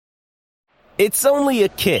It's only a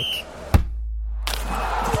kick,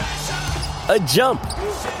 a jump,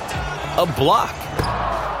 a block.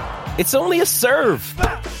 It's only a serve.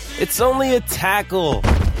 It's only a tackle,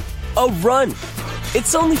 a run.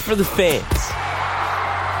 It's only for the fans.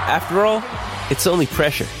 After all, it's only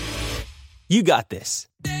pressure. You got this.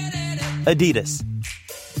 Adidas.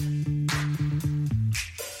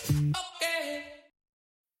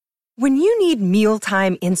 When you need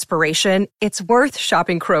mealtime inspiration, it's worth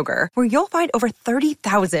shopping Kroger, where you'll find over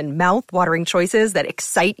 30,000 mouth-watering choices that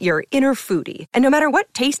excite your inner foodie. And no matter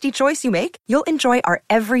what tasty choice you make, you'll enjoy our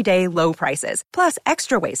everyday low prices, plus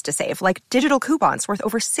extra ways to save, like digital coupons worth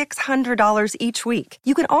over $600 each week.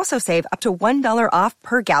 You can also save up to $1 off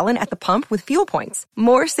per gallon at the pump with fuel points.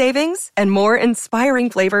 More savings and more inspiring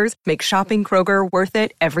flavors make shopping Kroger worth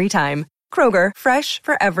it every time. Kroger, fresh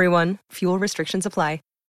for everyone. Fuel restrictions apply.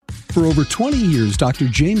 For over 20 years, Dr.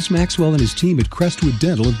 James Maxwell and his team at Crestwood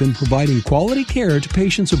Dental have been providing quality care to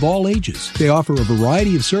patients of all ages. They offer a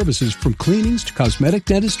variety of services from cleanings to cosmetic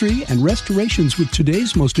dentistry and restorations with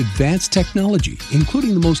today's most advanced technology,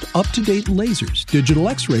 including the most up-to-date lasers, digital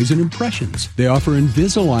x-rays, and impressions. They offer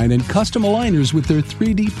Invisalign and custom aligners with their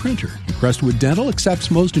 3D printer. Crestwood Dental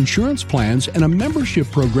accepts most insurance plans and a membership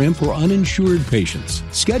program for uninsured patients.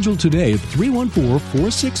 Schedule today at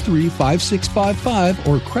 314-463-5655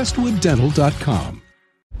 or crestwooddental.com.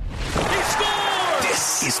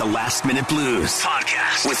 This is the Last Minute Blues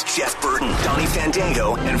podcast with Jeff Burton, Donnie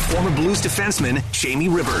Fandango, and former Blues defenseman Jamie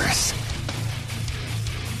Rivers.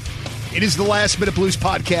 It is the Last Minute Blues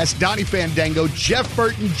podcast. Donnie Fandango, Jeff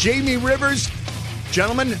Burton, Jamie Rivers.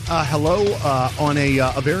 Gentlemen, hello on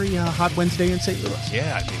a very hot Wednesday in St. Louis.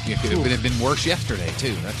 Yeah, it could have been worse yesterday,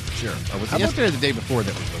 too, that's for sure. Or was it yesterday or the day before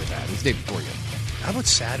that was really bad? It was the day before yesterday. How about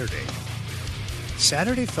Saturday?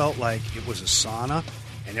 Saturday felt like it was a sauna,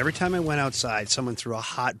 and every time I went outside, someone threw a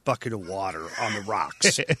hot bucket of water on the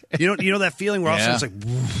rocks. You know that feeling where all of a sudden it's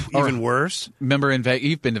like, woof, even worse? Remember,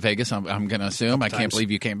 you've been to Vegas, I'm going to assume. I can't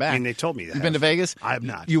believe you came back. I mean, they told me that. You've been to Vegas? I have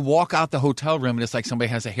not. You walk out the hotel room, and it's like somebody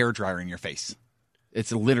has a hairdryer in your face.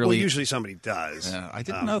 It's literally... Well, usually somebody does. I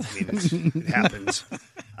didn't know that. I mean, it happens.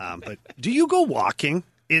 But do you go walking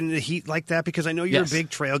in the heat like that? Because I know you're a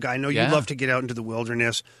big trail guy. I know you love to get out into the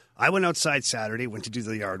wilderness. I went outside Saturday, went to do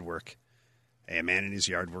the yard work. Hey, a man in his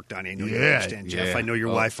yard work, Donnie. I know you understand, Jeff. Yeah. I know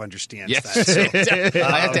your wife understands that. So,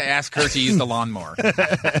 I have to ask her to use the lawnmower.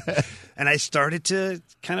 And I started to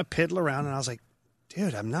kind of piddle around, and I was like,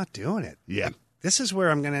 dude, I'm not doing it. Yeah. This is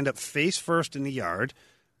where I'm going to end up face first in the yard.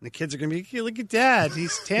 And the kids are going to be, hey, look at Dad.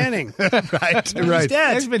 He's tanning. right. He's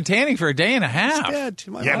dead. He's been tanning for a day and a half. He's dead.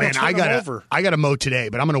 Yeah, man, I got to mow today,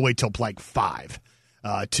 but I'm going to wait till like 5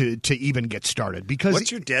 to even get started. Because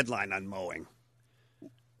what's your deadline on mowing?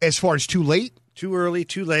 As far as too late? Too early,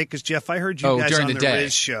 too late? Because, Jeff, I heard you guys on the day.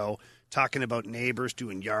 Riz show talking about neighbors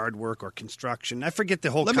doing yard work or construction. I forget the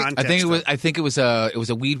whole context. I think it was a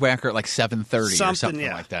weed whacker at like 7:30 or something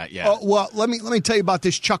like that. Yeah. Well, let me tell you about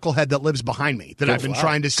this chucklehead that lives behind me that I've been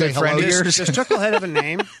trying to say hello to. Does Chucklehead have a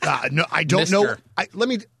name? No, I don't know.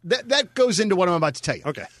 That goes into what I'm about to tell you.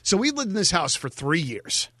 Okay. So we lived in this house for 3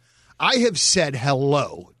 years. I have said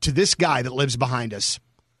hello to this guy that lives behind us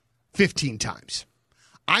 15 times.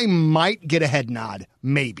 I might get a head nod,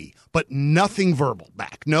 maybe, but nothing verbal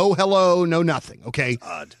back. No hello, no nothing, okay?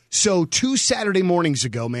 Odd. So 2 Saturday mornings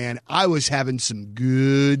ago, man, I was having some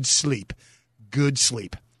good sleep.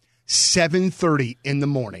 7:30 in the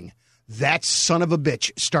morning, that son of a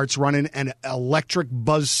bitch starts running an electric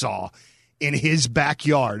buzzsaw in his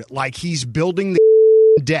backyard like he's building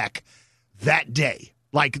the deck that day,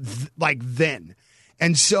 like then.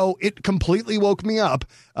 And so it completely woke me up.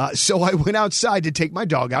 So I went outside to take my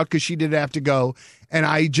dog out because she didn't have to go. And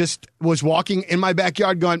I just was walking in my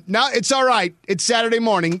backyard going, no, it's all right. It's Saturday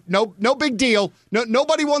morning. No big deal.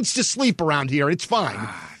 Nobody wants to sleep around here. It's fine.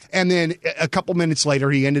 And then a couple minutes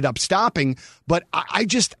later, he ended up stopping. But I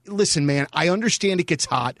just, listen, man, I understand it gets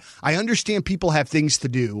hot. I understand people have things to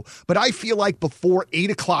do. But I feel like before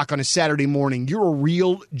 8 o'clock on a Saturday morning, you're a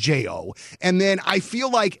real J.O. And then I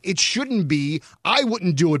feel like it shouldn't be, I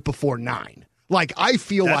wouldn't do it before 9. Like, I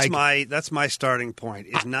feel that's my starting point.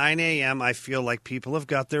 Is 9 a.m., I feel like people have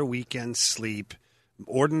got their weekend sleep.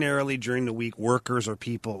 Ordinarily during the week, workers or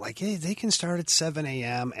people like, hey, they can start at 7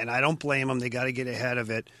 a.m., and I don't blame them. They got to get ahead of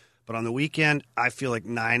it. But on the weekend, I feel like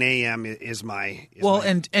 9 a.m. is my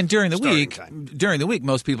and during the week, time.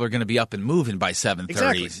 most people are going to be up and moving by 7:30,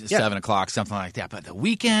 Exactly. 7 o'clock, something like that. But the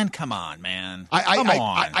weekend, come on, man. I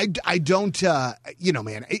don't,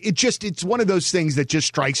 man, it's one of those things that just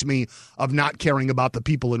strikes me of not caring about the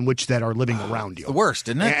people in which that are living around you. The worst,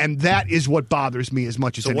 isn't it? And that is what bothers me as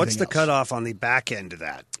much as anything what's the else. cutoff on the back end of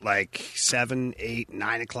that? Like 7, 8,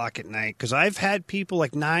 9 o'clock at night? Because I've had people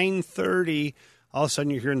like 9:30. All of a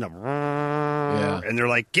sudden, you're hearing the and they're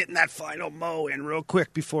like getting that final mow in real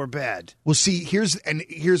quick before bed. Well, see, here's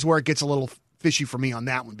where it gets a little fishy for me on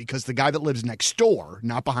that one, because the guy that lives next door,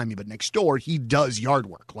 not behind me, but next door, he does yard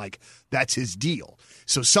work. Like, that's his deal.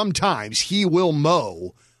 So sometimes he will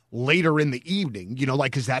mow later in the evening,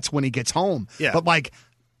 because that's when he gets home. Yeah. But like,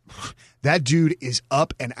 that dude is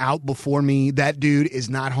up and out before me. That dude is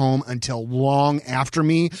not home until long after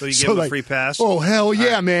me. So you give him a free pass? Oh, hell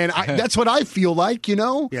yeah, man. That's what I feel like,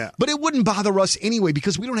 Yeah. But it wouldn't bother us anyway,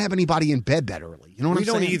 because we don't have anybody in bed that early. You know what I'm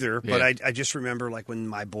saying? We don't either, Yeah. but I just remember like when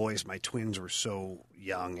my twins were so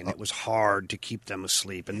young, and it was hard to keep them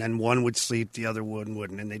asleep. And then one would sleep, the other wouldn't,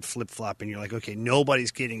 and they'd flip-flop, and you're like, okay,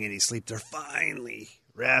 nobody's getting any sleep. They're finally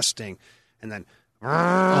resting. And then... and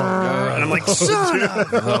I'm like, son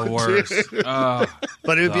of The worst.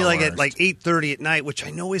 But it would be like at like 8:30 at night, which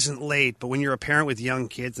I know isn't late, but when you're a parent with young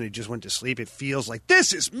kids and they just went to sleep, it feels like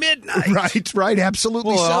this is midnight. Right,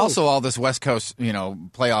 absolutely. Well, so. also all this West Coast,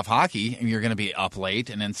 playoff hockey, and you're going to be up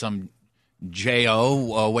late, and then some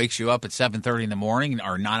J.O. wakes you up at 7:30 in the morning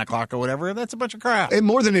or 9 o'clock or whatever. That's a bunch of crap. And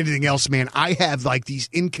more than anything else, man, I have like these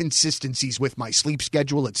inconsistencies with my sleep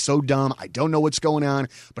schedule. It's so dumb. I don't know what's going on.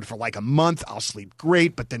 But for like a month, I'll sleep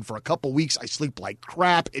great. But then for a couple weeks, I sleep like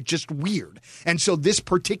crap. It's just weird. And so this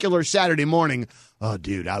particular Saturday morning, oh,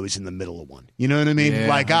 dude, I was in the middle of one. You know what I mean? Yeah,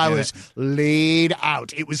 like I was laid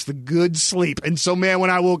out. It was the good sleep. And so, man, when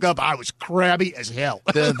I woke up, I was crabby as hell.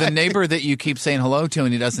 The neighbor that you keep saying hello to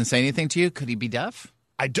and he doesn't say anything to you, could he be deaf?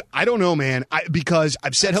 I don't know, man. Because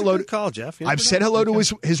I've said hello to call, Jeff. I've said hello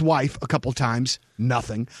to his wife a couple times.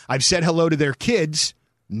 Nothing. I've said hello to their kids.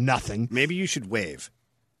 Nothing. Maybe you should wave.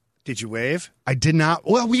 Did you wave? I did not.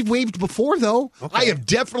 Well, we've waved before, though. Okay. I have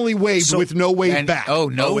definitely waved with no wave back. Oh,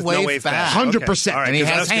 no with wave back. 100%. Okay. All right, And he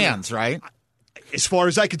 'cause I has was gonna- hands, right? As far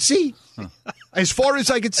as I could see. As far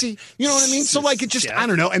as I could see. You know what I mean? So, like, it just, I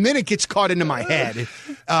don't know. And then it gets caught into my head.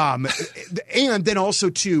 And then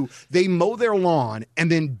also, too, they mow their lawn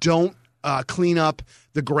and then don't clean up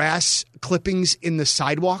the grass clippings in the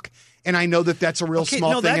sidewalk. And I know that that's a real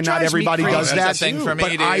small thing, and not everybody does crazy. that. That's a thing for me, but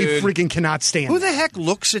dude. I freaking cannot stand Who that. the heck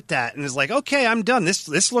looks at that and is like, okay, I'm done.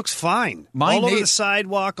 This looks fine. All over the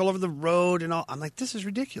sidewalk, all over the road, and all. I'm like, this is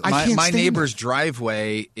ridiculous. My neighbor's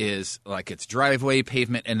driveway is like it's driveway,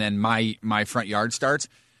 pavement, and then my front yard starts.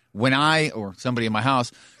 When I or somebody in my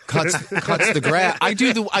house cuts the grass, I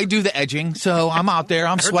do the edging. So I'm out there,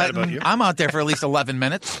 I'm sweating. I'm out there for at least 11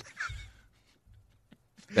 minutes.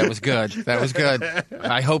 That was good.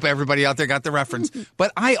 I hope everybody out there got the reference.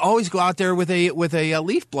 But I always go out there with a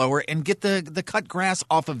leaf blower and get the cut grass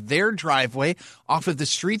off of their driveway, off of the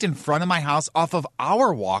street in front of my house, off of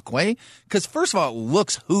our walkway. Because first of all, it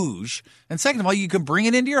looks hoosh, and second of all, you can bring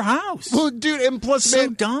it into your house. Well, dude, and plus, So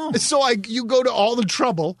man, dumb. So you go to all the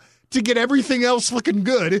trouble to get everything else looking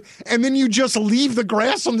good, and then you just leave the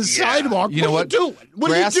grass on the sidewalk. You know what? What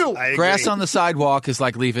do you do? Grass on the sidewalk is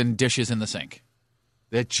like leaving dishes in the sink.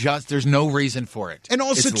 There's no reason for it. And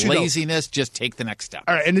also, it's too, laziness. Just take the next step.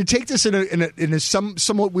 All right, and to take this in a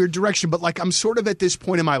somewhat weird direction, but like I'm sort of at this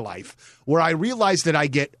point in my life where I realize that I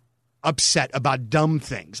get upset about dumb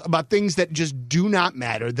things, about things that just do not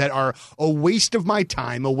matter, that are a waste of my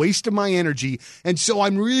time, a waste of my energy, and so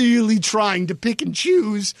I'm really trying to pick and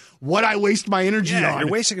choose what I waste my energy on. You're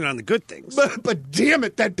wasting it on the good things. But damn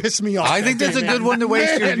it, that pissed me off. I think that's a good one to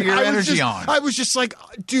waste your energy on. I was just like,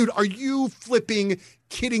 dude, are you flipping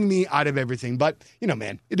kidding me out of everything? But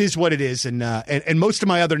man, it is what it is, and most of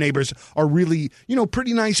my other neighbors are really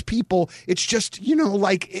pretty nice people. It's just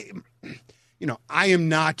I am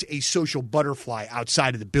not a social butterfly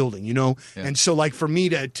outside of the building, Yeah. and so like for me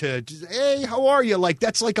to hey, how are you? Like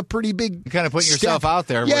that's like a pretty big. You kind of put step. yourself out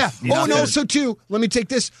there. Yeah. With, And also too, let me take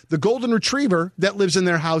this: the golden retriever that lives in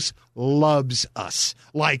their house loves us,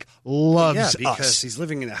 loves because us. he's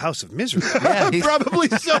living in a house of misery. Yeah, Probably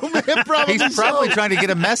so, man. he's probably trying to get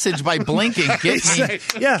a message by blinking. Get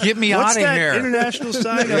me What's out of that here. international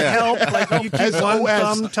sign of help? Like you keep one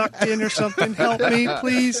thumb tucked in or something. Help me,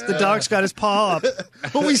 please. The dog's got his paw up.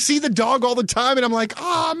 But we see the dog all the time, and I'm like,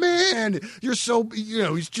 oh, man, you're so,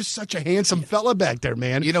 he's just such a handsome fella back there,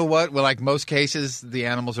 man. You know what? Well, like most cases, the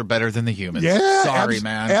animals are better than the humans. Yeah. Sorry,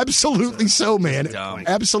 man. Absolutely so, man. Dumb.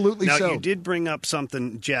 Absolutely Apparently now, so. You did bring up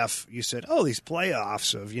something, Jeff. You said, these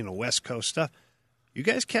playoffs of, West Coast stuff. You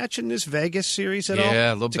guys catching this Vegas series at all?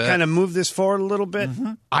 Yeah, a little bit. To kind of move this forward a little bit?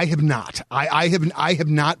 Mm-hmm. I have not. I have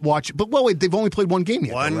not watched. But, wait, they've only played one game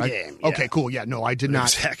yet. One right? game. Yeah. Okay, cool. Yeah, no, I did not. It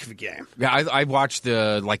was a heck of a game. Yeah, I watched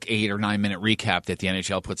the 8 or 9 minute recap that the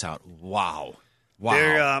NHL puts out. Wow.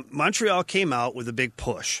 Montreal came out with a big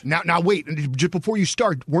push. Now, wait. Just before you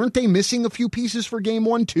start, weren't they missing a few pieces for game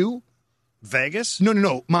 1, too? Vegas?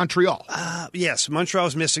 No, Montreal. Yes, Montreal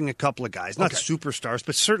was missing a couple of guys. Not superstars,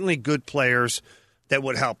 but certainly good players that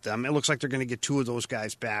would help them. It looks like they're going to get 2 of those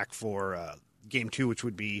guys back for game 2, which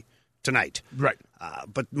would be tonight. Right.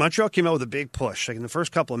 But Montreal came out with a big push. Like in the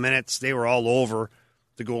first couple of minutes, they were all over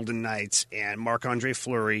the Golden Knights, and Marc-Andre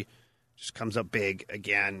Fleury just comes up big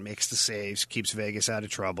again, makes the saves, keeps Vegas out of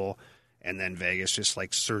trouble, and then Vegas just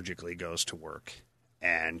surgically goes to work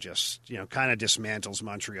and just, kind of dismantles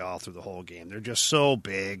Montreal through the whole game. They're just so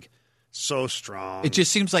big, so strong. It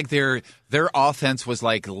just seems like their offense was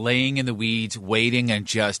like laying in the weeds, waiting, and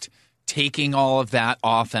just taking all of that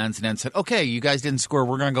offense and then said, okay, you guys didn't score.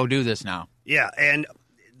 We're going to go do this now. Yeah, and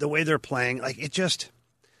the way they're playing, it just –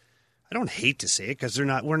 I don't hate to say it because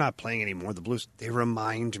we're not playing anymore, the Blues. They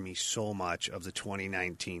remind me so much of the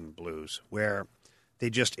 2019 Blues where they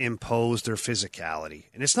just impose their physicality.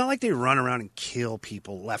 And it's not like they run around and kill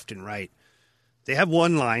people left and right. They have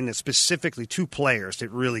one line that's specifically 2 players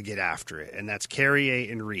that really get after it, and that's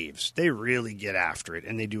Carrier and Reeves. They really get after it,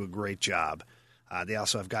 and they do a great job. They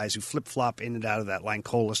also have guys who flip-flop in and out of that line,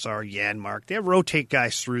 Kolasar, Janmark. They rotate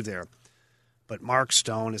guys through there. But Mark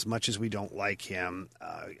Stone, as much as we don't like him,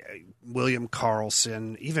 William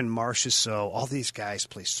Karlsson, even Marchessault, all these guys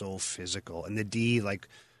play so physical. And the D, like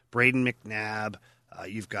Braden McNabb,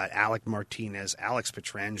 you've got Alec Martinez, Alex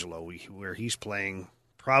Pietrangelo, where he's playing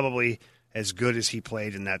probably as good as he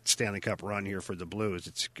played in that Stanley Cup run here for the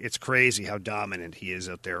Blues. It's crazy how dominant he is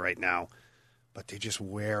out there right now. But they're just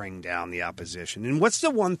wearing down the opposition. And what's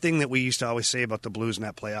the one thing that we used to always say about the Blues in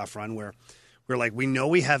that playoff run where we're like, we know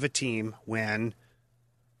we have a team when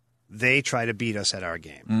they try to beat us at our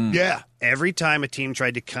game. Yeah. Every time a team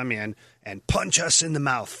tried to come in and punch us in the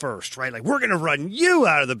mouth first, right? Like, we're going to run you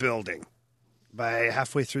out of the building. By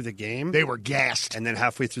halfway through the game, they were gassed. And then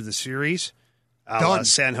halfway through the series, done.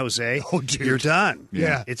 San Jose, you're done.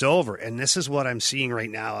 Yeah. It's over. And this is what I'm seeing right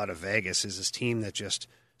now out of Vegas is this team that just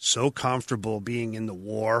so comfortable being in the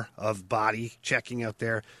war of body checking out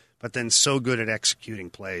there, but then so good at executing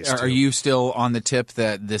plays. Are you still on the tip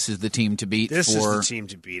that this is the team to beat? This is the team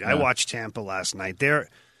to beat. I watched Tampa last night. They're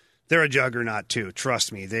a juggernaut too.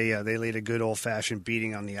 Trust me. They laid a good old-fashioned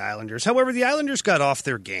beating on the Islanders. However, the Islanders got off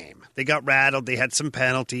their game. They got rattled. They had some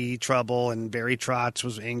penalty trouble, and Barry Trotz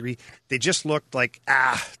was angry. They just looked like,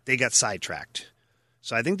 they got sidetracked.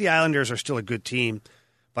 So I think the Islanders are still a good team,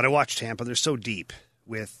 but I watched Tampa. They're so deep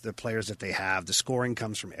with the players that they have. The scoring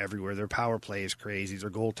comes from everywhere. Their power play is crazy. Their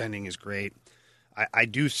goaltending is great. I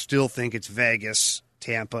do still think it's Vegas,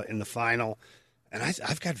 Tampa in the final, and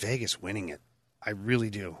I've got Vegas winning it. I really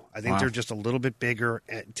do. I think they're just a little bit bigger.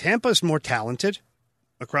 Tampa's more talented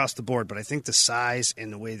across the board, but I think the size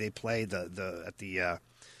and the way they play,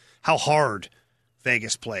 how hard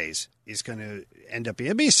Vegas plays is going to end up being.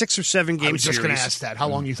 It'll be a 6 or 7 game series. I was just going to ask that. How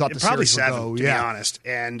long you thought the probably series would 7, go? to be honest.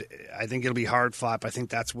 And I think it'll be hard fought. But I think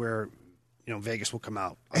that's where Vegas will come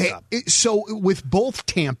out on top. So with both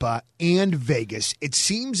Tampa and Vegas, it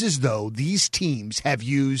seems as though these teams have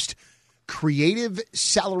used creative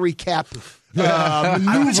salary cap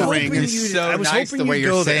maneuvering. It's so nice the way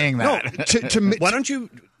you're saying that. No,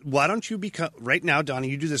 why don't you become right now, Donnie?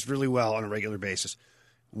 You do this really well on a regular basis.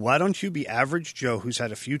 Why don't you be average Joe who's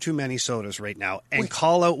had a few too many sodas right now and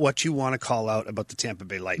call out what you want to call out about the Tampa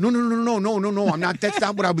Bay Lightning? No. I'm not. That's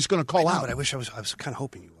not what I was going to call out. But I wish I was kind of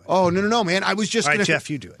hoping you would. Oh, no, man. I was just going to. Jeff,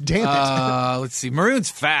 you do it. Damn it. Let's see. Maroon's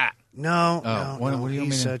fat. No. What do you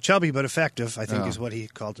he's mean? Chubby but effective, I think is what he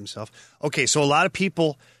called himself. Okay, so a lot of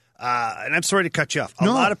people, and I'm sorry to cut you off. A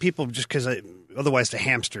lot of people, just because otherwise the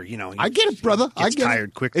hamster, I get it, brother. I get tired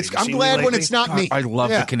it. quickly. I'm glad when it's not me. I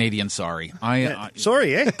love the Canadian sorry.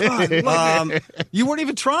 Sorry, eh? You weren't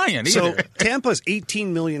even trying either. So Tampa's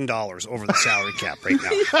 $18 million over the salary cap right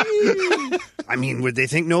now. I mean, would they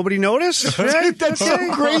think nobody noticed? Right? That's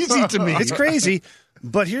so crazy to me. It's crazy.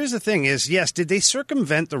 But here's the thing is, yes, did they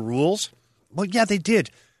circumvent the rules? Well, yeah, they did.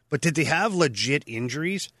 But did they have legit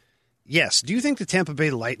injuries? Yes. Do you think the Tampa Bay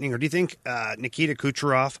Lightning, or do you think Nikita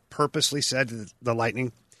Kucherov purposely said to the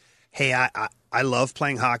Lightning, hey, I love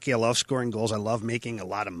playing hockey, I love scoring goals, I love making a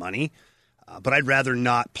lot of money, but I'd rather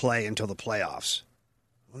not play until the playoffs?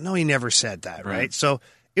 Well, no, he never said that, right? So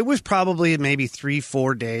it was probably maybe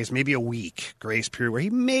 3-4 days, maybe a week grace period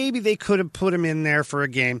where maybe they could have put him in there for a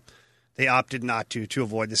game. They opted not to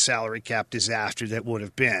avoid the salary cap disaster that would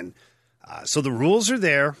have been. So the rules are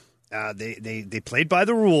there. They played by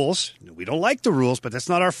the rules. We don't like the rules, but that's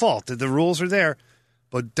not our fault. The rules are there.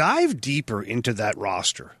 But dive deeper into that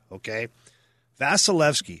roster, okay?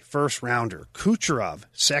 Vasilevsky, first rounder. Kucherov,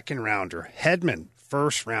 second rounder. Hedman,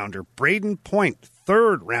 first rounder. Braden Point,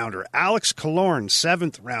 third rounder. Alex Killorn,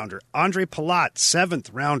 seventh rounder. Andre Palat, seventh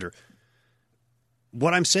rounder.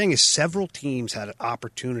 What I'm saying is several teams had an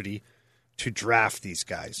opportunity to draft these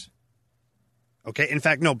guys. Okay, in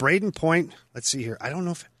fact, no, Braden Point, let's see here. I don't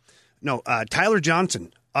know if... No, Tyler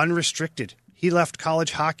Johnson, unrestricted. He left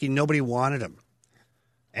college hockey. Nobody wanted him.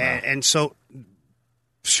 And so,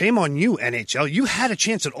 shame on you, NHL. You had a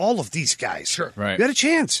chance at all of these guys. Sure. Right. You had a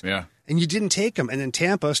chance. Yeah. And you didn't take them. And then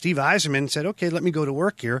Tampa, Steve Yzerman said, okay, let me go to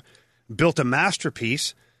work here. Built a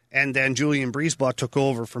masterpiece. And then Julian Breezeball took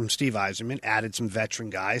over from Steve Yzerman, added some veteran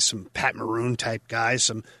guys, some Pat Maroon type guys,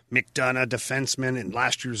 some McDonough defensemen, and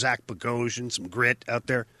last year Zach Bogosian, some grit out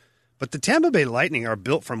there. But the Tampa Bay Lightning are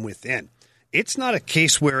built from within. It's not a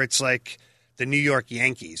case where it's like the New York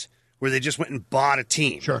Yankees, where they just went and bought a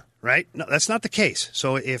team. Sure. Right? No, that's not the case.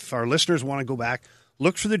 So if our listeners want to go back,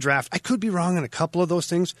 look for the draft. I could be wrong on a couple of those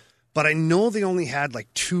things, but I know they only had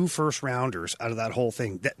like 2 first-rounders out of that whole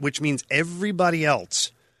thing, which means everybody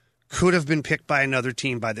else could have been picked by another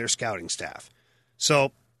team by their scouting staff.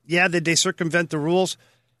 So, yeah, did they circumvent the rules?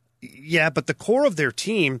 Yeah, but the core of their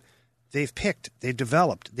team, they've picked, they've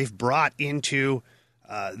developed, they've brought into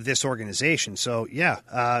this organization. So,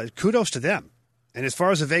 yeah, kudos to them. And as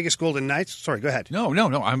far as the Vegas Golden Knights, sorry, go ahead. No.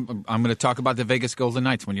 I'm going to talk about the Vegas Golden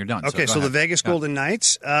Knights when you're done. Okay, so the Vegas Golden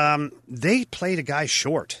Knights, they played a guy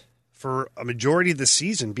short for a majority of the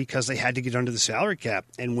season because they had to get under the salary cap.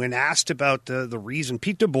 And when asked about the reason,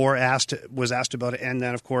 Pete DeBoer was asked about it, and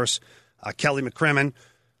then, of course, Kelly McCrimmon,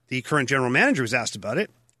 the current general manager, was asked about it,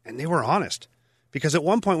 and they were honest. Because at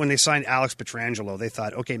one point when they signed Alex Pietrangelo, they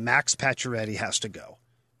thought, okay, Max Pacioretty has to go.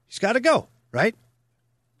 He's got to go, right?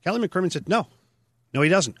 Kelly McCrimmon said, no, he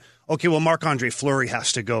doesn't. Okay, well, Marc-Andre Fleury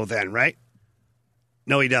has to go then, right?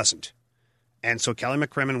 No, he doesn't. And so Kelly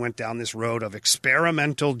McCrimmon went down this road of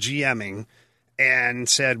experimental GMing and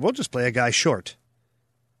said, we'll just play a guy short.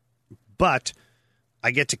 But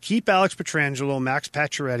I get to keep Alex Pietrangelo, Max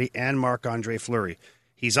Pacioretty, and Marc-Andre Fleury.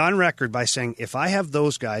 He's on record by saying, if I have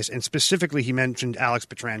those guys, and specifically he mentioned Alex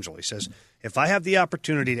Pietrangelo, he says, if I have the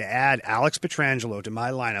opportunity to add Alex Pietrangelo to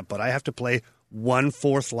my lineup, but I have to play 1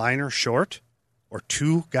 fourth liner short, or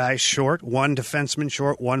 2 guys short, 1 defenseman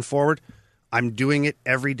short, 1 forward, I'm doing it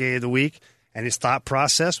every day of the week. And his thought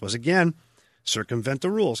process was, again, circumvent the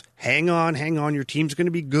rules. Hang on. Your team's going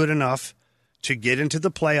to be good enough to get into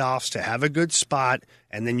the playoffs, to have a good spot,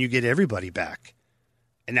 and then you get everybody back.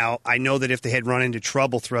 And now I know that if they had run into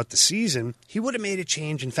trouble throughout the season, he would have made a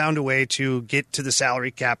change and found a way to get to the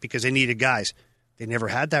salary cap because they needed guys. They never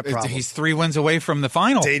had that problem. He's 3 wins away from the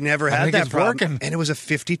final. They never had that problem. And it was a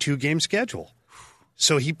 52-game schedule.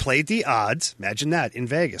 So he played the odds. Imagine that in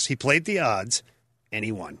Vegas. He played the odds, and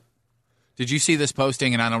he won. Did you see this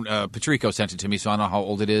posting? And I don't. Patrico sent it to me, so I don't know how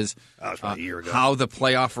old it is. It was about a year ago. How the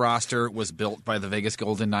playoff roster was built by the Vegas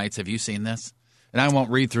Golden Knights. Have you seen this? And I won't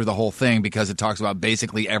read through the whole thing because it talks about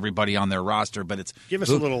basically everybody on their roster. But it's give us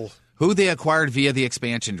a little who they acquired via the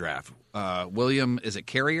expansion draft. William, is it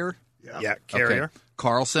Carrier? Yeah, Carrier. Okay.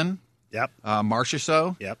 Carlson. Yep.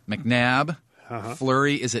 Marchessault. Yep. McNabb.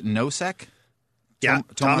 Fleury. Is it Nosek? Yeah,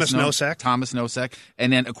 Thomas Nosek. Thomas Nosek.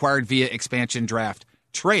 And then acquired via expansion draft.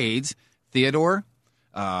 Trades, Theodore,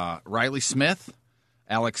 Riley Smith,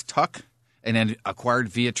 Alex Tuck, and then acquired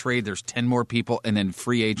via trade. There's 10 more people, and then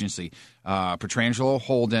free agency. Pietrangelo,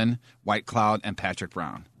 Holden, White Cloud, and Patrick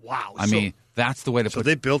Brown. Wow. I mean, that's the way to put it. So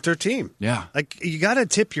they built their team. Yeah. Like, you got to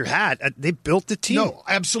tip your hat. They built the team. No,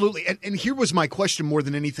 absolutely. And here was my question more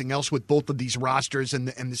than anything else with both of these rosters and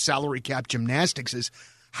the salary cap gymnastics is,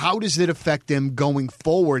 how does it affect them going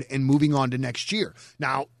forward and moving on to next year?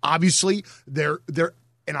 Now, obviously, they're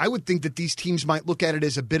and I would think that these teams might look at it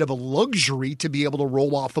as a bit of a luxury to be able to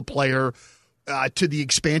roll off a player to the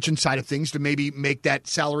expansion side of things to maybe make that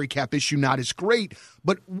salary cap issue not as great.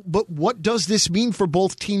 But what does this mean for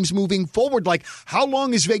both teams moving forward? Like, how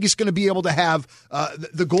long is Vegas going to be able to have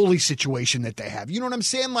the goalie situation that they have? You know what I'm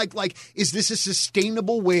saying? Like, is this a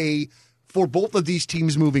sustainable way for both of these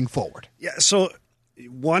teams moving forward? Yeah, so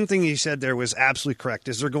one thing you said there was absolutely correct,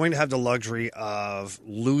 is they're going to have the luxury of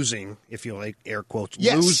losing, if you like, air quotes,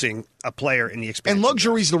 losing a player in the expansion. And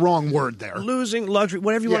luxury is the wrong word there. Losing, luxury,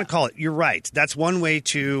 whatever you want to call it. You're right. That's one way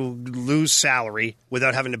to lose salary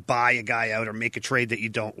without having to buy a guy out or make a trade that you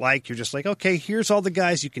don't like. You're just like, okay, here's all the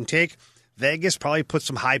guys you can take. Vegas probably put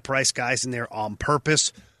some high-priced guys in there on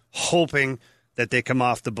purpose, hoping that they come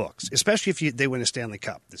off the books, especially if they win a Stanley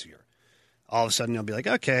Cup this year. All of a sudden, they'll be like,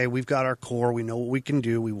 okay, we've got our core. We know what we can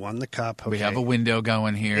do. We won the cup. Okay. We have a window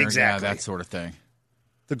going here. Exactly. Yeah, that sort of thing.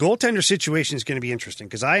 The goaltender situation is going to be interesting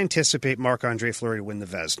because I anticipate Marc-Andre Fleury to win the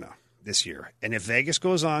Vezina this year. And if Vegas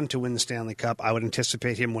goes on to win the Stanley Cup, I would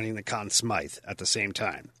anticipate him winning the Conn Smythe at the same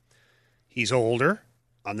time. He's older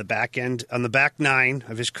on the back end, on the back nine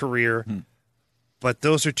of his career. But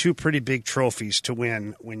those are two pretty big trophies to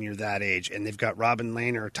win when you're that age. And they've got Robin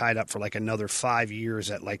Lehner tied up for like another 5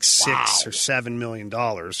 years at like $6 or $7 million.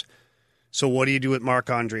 So what do you do with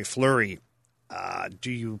Marc-Andre Fleury?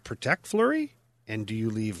 Do you protect Fleury and do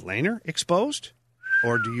you leave Lehner exposed?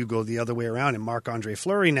 Or do you go the other way around and Marc-Andre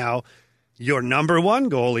Fleury now, your number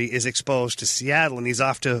one goalie, is exposed to Seattle and he's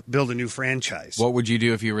off to build a new franchise? What would you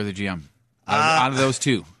do if you were the GM out of those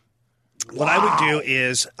two? What I would do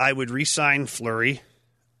is I would re-sign Fleury,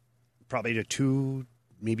 probably to 2,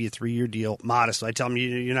 maybe a 3-year deal, modest. I tell him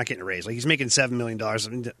you're not getting a raise. Like he's making $7 million.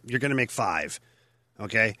 You're going to make $5 million.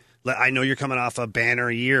 Okay, I know you're coming off a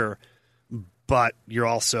banner year, but you're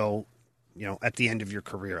also, at the end of your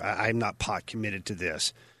career. I'm not pot committed to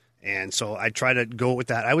this, and so I try to go with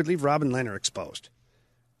that. I would leave Robin Lehner exposed,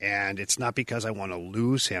 and it's not because I want to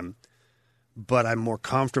lose him. But I'm more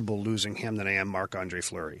comfortable losing him than I am Marc-Andre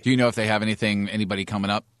Fleury. Do you know if they have anybody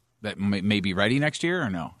coming up that may be ready next year or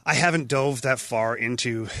no? I haven't dove that far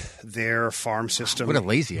into their farm system. What a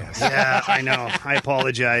lazy ass. Yeah, I know. I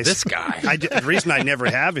apologize. This guy. The reason I never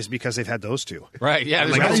have is because they've had those two. Right, yeah.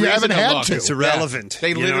 You haven't had to. It's irrelevant. Yeah.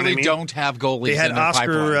 They literally don't have goalies They had in their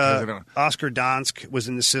pipeline. Oscar Donsk was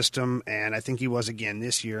in the system, and I think he was again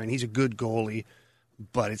this year, and he's a good goalie.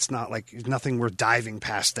 But it's not like nothing worth diving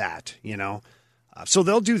past that, So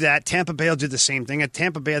they'll do that. Tampa Bay will do the same thing. At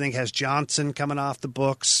Tampa Bay, I think has Johnson coming off the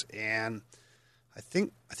books, and I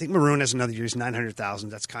think Maroon has another year. He's $900,000.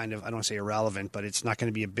 That's kind of, I don't want to say irrelevant, but it's not going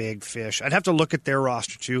to be a big fish. I'd have to look at their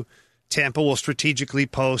roster too. Tampa will strategically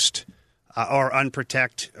post or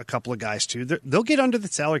unprotect a couple of guys too. They'll get under the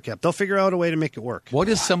salary cap. They'll figure out a way to make it work. What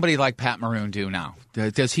does somebody like Pat Maroon do now?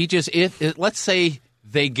 Does he just let's say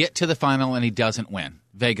they get to the final and he doesn't win.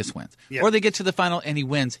 Vegas wins. Yeah. Or they get to the final and he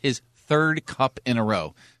wins his 3rd cup in a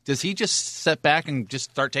row. Does he just sit back and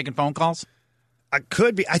just start taking phone calls?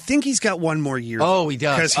 Could be. I think he's got one more year. Oh, he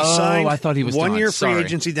does. Because he signed I thought he was 1 done. year free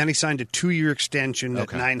agency, then he signed a 2-year extension at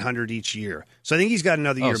 $900 each year. So I think he's got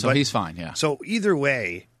another year. So he's fine, yeah. So either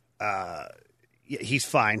way, he's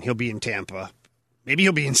fine. He'll be in Tampa. Maybe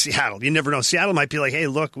he'll be in Seattle. You never know. Seattle might be like, hey,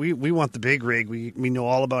 look, we want the big rig. We know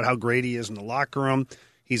all about how great he is in the locker room.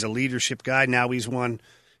 He's a leadership guy. Now he's won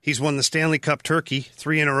the Stanley Cup turkey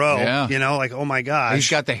 3 in a row. Yeah. Like, oh my gosh.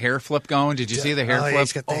 He's got the hair flip going. Did you see the hair flip? Yeah,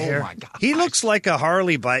 he's got the hair. My God. He looks like a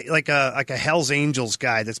Harley bike, like a Hell's Angels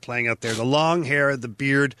guy that's playing out there. The long hair, the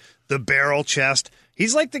beard, the barrel chest.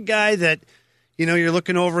 He's like the guy that, you're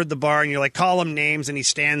looking over at the bar and you're like, call him names, and he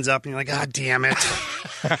stands up and you're like, God damn it.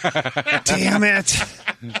 Damn it.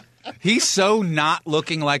 He's so not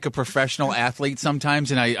looking like a professional athlete sometimes,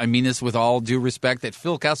 and I mean this with all due respect, that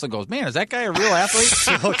Phil Kessel goes, man, is that guy a real athlete?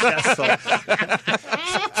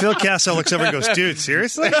 Phil Kessel looks over and goes, dude,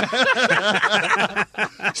 seriously?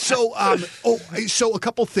 So a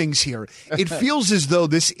couple things here. It feels as though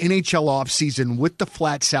this NHL offseason with the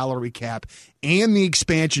flat salary cap and the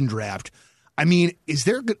expansion draft,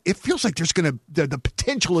 it feels like there's going to the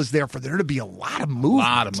potential is there for there to be a lot of movement. A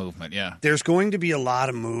lot of movement, yeah. There's going to be a lot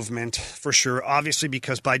of movement for sure, obviously,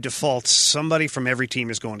 because by default, somebody from every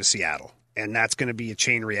team is going to Seattle, and that's going to be a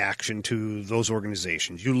chain reaction to those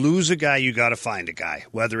organizations. You lose a guy, you got to find a guy,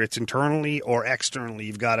 whether it's internally or externally.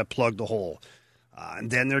 You've got to plug the hole.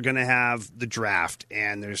 And then they're going to have the draft,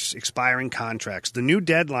 and there's expiring contracts. The new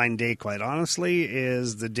deadline day, quite honestly,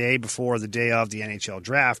 is the day before the day of the NHL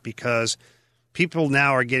draft, because people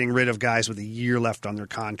now are getting rid of guys with a year left on their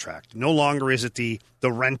contract. No longer is it the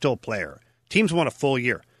rental player. Teams want a full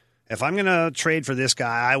year. If I'm going to trade for this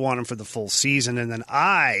guy, I want him for the full season, and then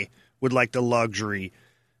I would like the luxury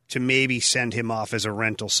to maybe send him off as a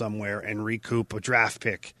rental somewhere and recoup a draft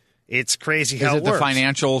pick. It's crazy how it works. Is it the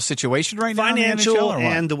financial situation right now? Financial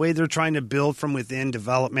and the way they're trying to build from within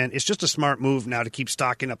development. It's just a smart move now to keep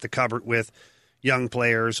stocking up the cupboard with young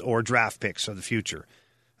players or draft picks of the future.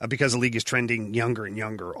 Because the league is trending younger and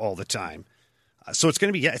younger all the time. So it's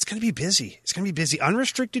going to be busy. It's going to be busy.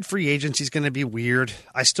 Unrestricted free agency is going to be weird.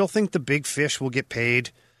 I still think the big fish will get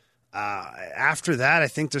paid. After that, I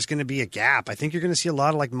think there's going to be a gap. I think you're going to see a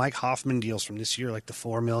lot of like Mike Hoffman deals from this year, like the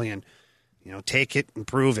 $4 million. Take it and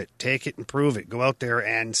prove it. Take it and prove it. Go out there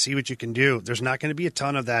and see what you can do. There's not going to be a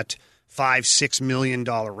ton of that $5-6 million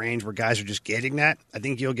range where guys are just getting that. I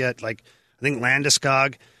think you'll get I think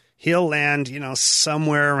Landeskog, he'll land,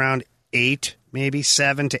 somewhere around 8, maybe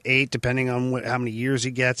 7 to 8, depending on how many years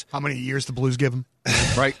he gets. How many years the Blues give him?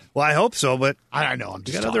 Right. Well, I hope so, but I know. I'm you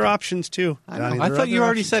just got talking. other options too. I thought you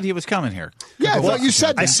already said he was coming here. Yeah, I thought you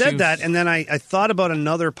said that. I said that, and then I thought about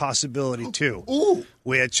another possibility too. Ooh.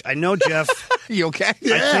 Which I know, Jeff. You okay?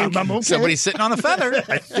 Yeah, I'm okay. Somebody's sitting on a feather.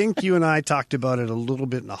 I think you and I talked about it a little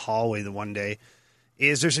bit in the hallway the one day.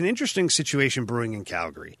 There's an interesting situation brewing in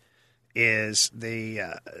Calgary. They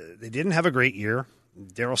didn't have a great year.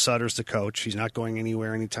 Daryl Sutter's the coach. He's not going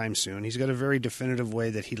anywhere anytime soon. He's got a very definitive way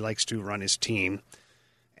that he likes to run his team.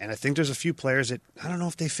 And I think there's a few players that I don't know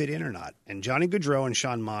if they fit in or not. And Johnny Gaudreau and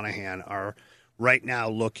Sean Monahan are right now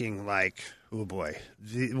looking like, oh boy,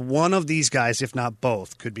 one of these guys, if not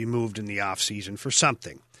both, could be moved in the offseason for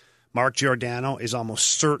something. Mark Giordano is almost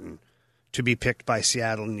certain to be picked by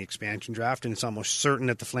Seattle in the expansion draft, and it's almost certain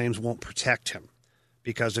that the Flames won't protect him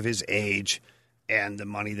because of his age and the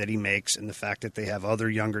money that he makes and the fact that they have other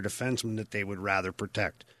younger defensemen that they would rather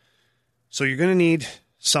protect. So you're going to need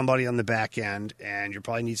somebody on the back end, and you'll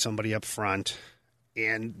probably need somebody up front.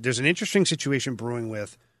 And there's an interesting situation brewing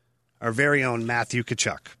with our very own Matthew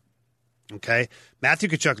Tkachuk. Okay? Matthew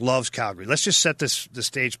Tkachuk loves Calgary. Let's just set the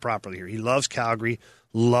stage properly here. He loves Calgary,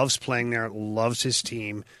 loves playing there, loves his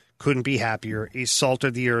team, couldn't be happier. He's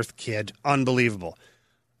salt-of-the-earth kid. Unbelievable.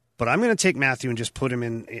 But I'm going to take Matthew and just put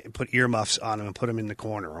earmuffs on him and put him in the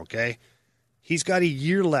corner, okay? He's got a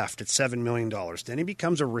year left at $7 million. Then he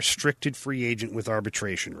becomes a restricted free agent with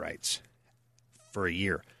arbitration rights for a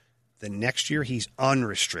year. The next year, he's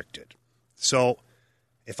unrestricted. So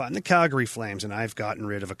if I'm the Calgary Flames and I've gotten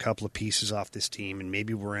rid of a couple of pieces off this team and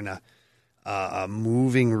maybe we're in a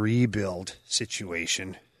moving rebuild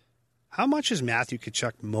situation, how much is Matthew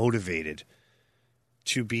Tkachuk motivated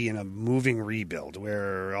to be in a moving rebuild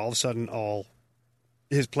where all of a sudden all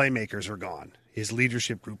his playmakers are gone, his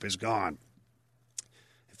leadership group is gone?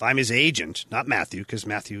 If I'm his agent, not Matthew, because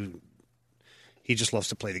Matthew, he just loves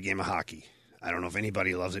to play the game of hockey. I don't know if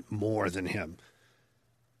anybody loves it more than him.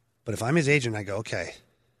 But if I'm his agent, I go, okay,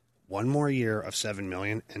 one more year of $7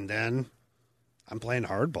 million, and then I'm playing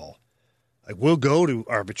hardball. Like, we'll go to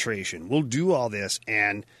arbitration. We'll do all this,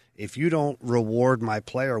 and if you don't reward my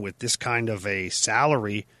player with this kind of a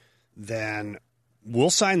salary, then we'll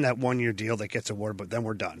sign that one-year deal that gets awarded, but then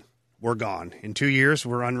we're done. We're gone. In 2 years,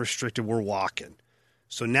 we're unrestricted. We're walking.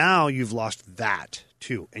 So now you've lost that,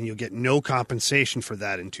 too, and you'll get no compensation for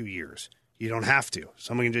that in 2 years. You don't have to.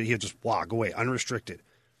 He'll just walk away, unrestricted.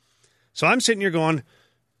 So I'm sitting here going,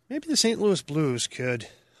 maybe the St. Louis Blues could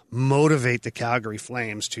motivate the Calgary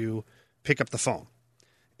Flames to pick up the phone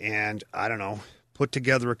and, I don't know, put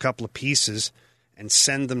together a couple of pieces and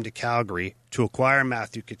send them to Calgary to acquire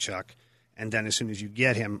Matthew Tkachuk, and then as soon as you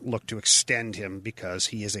get him, look to extend him because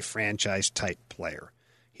he is a franchise-type player.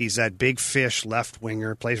 He's that big fish left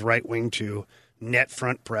winger, plays right wing too, net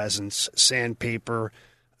front presence, sandpaper,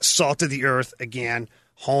 salt of the earth, again,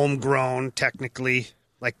 homegrown technically.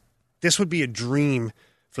 Like, this would be a dream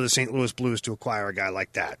for the St. Louis Blues to acquire a guy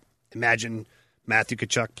like that. Imagine Matthew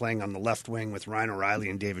Tkachuk playing on the left wing with Ryan O'Reilly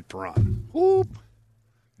and David Perron. Whoop.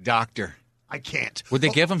 Doctor. I can't. Would they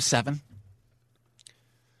give him 7?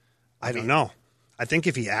 I don't know. I think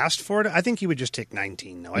if he asked for it, I think he would just take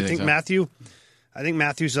 19. No, I think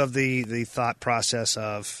Matthew's of the thought process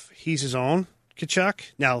of he's his own Tkachuk.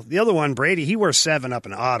 Now, the other one, Brady, he wears 7 up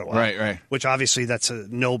in Ottawa. Right. Which obviously that's a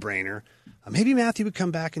no-brainer. Maybe Matthew would come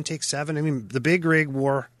back and take 7. I mean, the Big Rig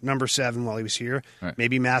wore number 7 while he was here. Right.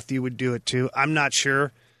 Maybe Matthew would do it too. I'm not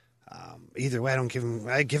sure. Either way,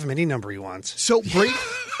 I give him any number he wants. So Brady,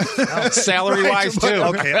 salary-wise too.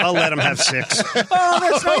 Okay, I'll let him have 6.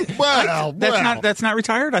 Oh, that's nice. That's not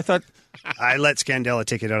retired. I thought I let Scandella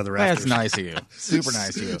take it out of the rafters. that's nice of you. Super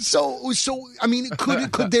nice of you. So I mean,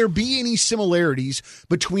 could there be any similarities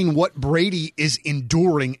between what Brady is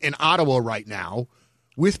enduring in Ottawa right now,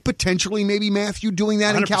 with potentially maybe Matthew doing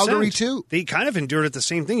that 100%. In Calgary too? They kind of endured it the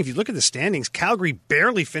same thing. If you look at the standings, Calgary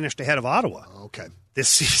barely finished ahead of Ottawa. Okay. This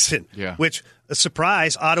season. Yeah. Which, a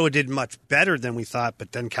surprise, Ottawa did much better than we thought,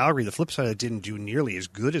 but then Calgary, the flip side, didn't do nearly as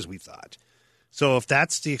good as we thought. So if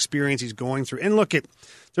that's the experience he's going through, and look,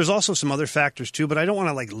 there's also some other factors too, but I don't want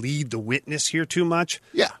to lead the witness here too much.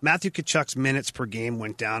 Yeah. Matthew Tkachuk's minutes per game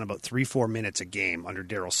went down about 3-4 minutes a game under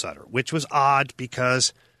Daryl Sutter, which was odd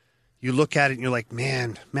because you look at it and you're like,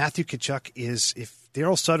 man, Matthew Tkachuk is, if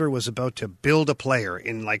Daryl Sutter was about to build a player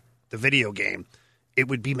in the video game, it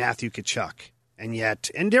would be Matthew Tkachuk. And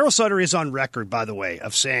Daryl Sutter is on record, by the way,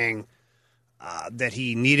 of saying that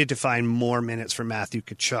he needed to find more minutes for Matthew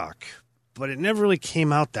Tkachuk. But it never really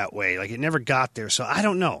came out that way. It never got there. So I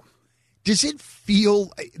don't know. Does it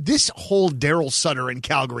feel, this whole Daryl Sutter and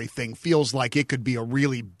Calgary thing feels like it could be a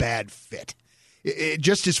really bad fit?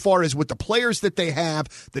 Just as far as with the players that they have,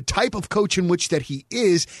 the type of coach in which that he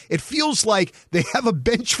is, it feels like they have a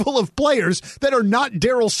bench full of players that are not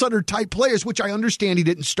Daryl Sutter type players, which I understand he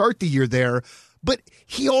didn't start the year there. But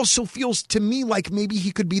he also feels to me like maybe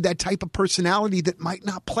he could be that type of personality that might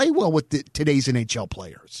not play well with today's NHL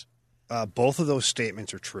players. Both of those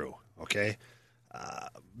statements are true, okay?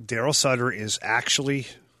 Daryl Sutter is actually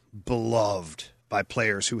beloved by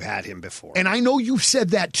players who had him before. And I know you've said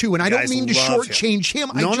that too, and I don't mean to shortchange him.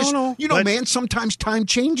 No. You know, man, sometimes time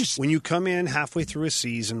changes. When you come in halfway through a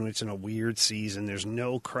season, it's in a weird season, there's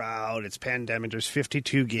no crowd, it's pandemic, there's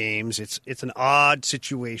 52 games, it's an odd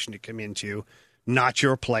situation to come into, not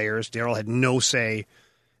your players. Daryl had no say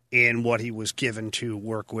in what he was given to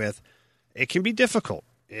work with. It can be difficult.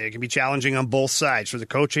 It can be challenging on both sides for the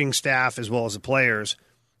coaching staff as well as the players.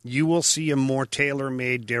 You will see a more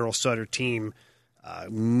tailor-made Daryl Sutter team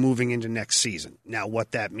moving into next season. Now,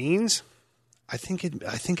 what that means, I think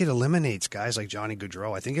it eliminates guys like Johnny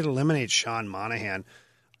Gaudreau. I think it eliminates Sean Monahan.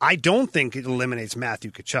 I don't think it eliminates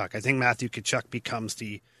Matthew Tkachuk. I think Matthew Tkachuk becomes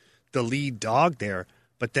the lead dog there.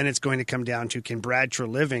 But then it's going to come down to, can Brad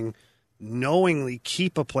Treliving knowingly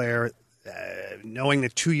keep a player knowing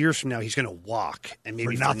that 2 years from now he's going to walk and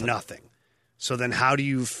maybe for nothing. So then how do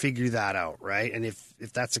you figure that out, right? And if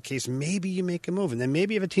that's the case, maybe you make a move. And then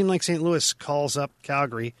maybe if a team like St. Louis calls up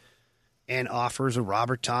Calgary and offers a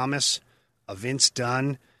Robert Thomas, a Vince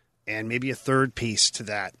Dunn, and maybe a third piece to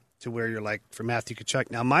that, to where you're like, for Matthew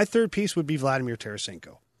Tkachuk. Now, my third piece would be Vladimir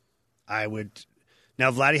Tarasenko.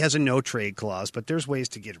 Now, Vladdy has a no-trade clause, but there's ways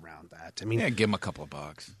to get around that. I mean, give him a couple of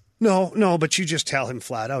bucks. No, but you just tell him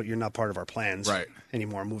flat out, you're not part of our plans right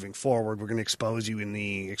anymore moving forward. We're going to expose you in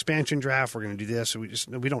the expansion draft. We're going to do this.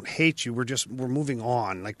 We don't hate you. We're moving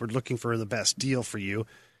on. We're looking for the best deal for you.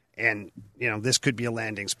 And, this could be a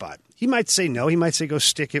landing spot. He might say no. He might say go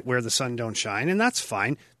stick it where the sun don't shine, and that's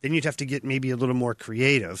fine. Then you'd have to get maybe a little more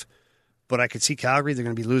creative. But I could see Calgary, they're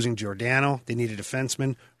going to be losing Giordano. They need a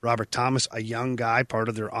defenseman. Robert Thomas, a young guy, part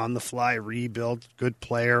of their on-the-fly rebuild, good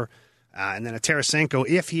player. And then a Tarasenko,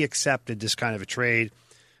 if he accepted this kind of a trade,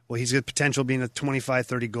 well, he's got potential being a 25,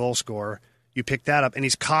 30 goal scorer. You pick that up, and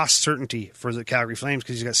he's cost certainty for the Calgary Flames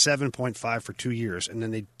because he's got 7.5 for 2 years, and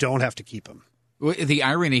then they don't have to keep him. Well, the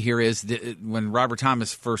irony here is that when Robert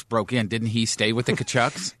Thomas first broke in, didn't he stay with the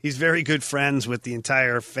Tkachuks? He's very good friends with the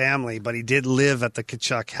entire family, but he did live at the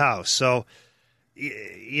Tkachuk house. So,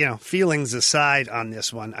 feelings aside on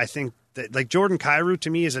this one, I think that Jordan Kyrou to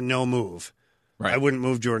me is a no move. Right. I wouldn't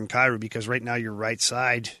move Jordan Kyrou because right now your right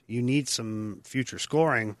side, you need some future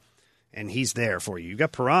scoring, and he's there for you. You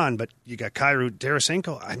got Perron, but you got Kyrou.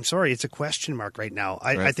 Tarasenko, I'm sorry, it's a question mark right now.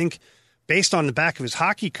 I think based on the back of his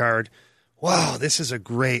hockey card, wow, this is a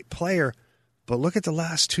great player. But look at the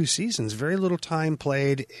last 2 seasons, very little time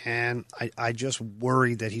played, and I just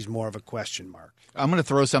worry that he's more of a question mark. I'm going to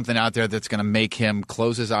throw something out there that's going to make him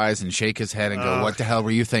close his eyes and shake his head and go, what the hell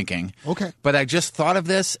were you thinking? Okay. But I just thought of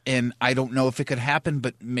this, and I don't know if it could happen,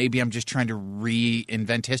 but maybe I'm just trying to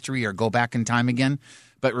reinvent history or go back in time again.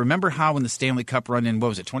 But remember how in the Stanley Cup run in,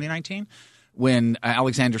 2019? When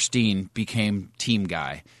Alexander Steen became team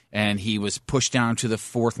guy, and he was pushed down to the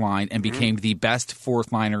fourth line and became the best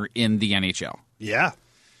fourth liner in the NHL. Yeah.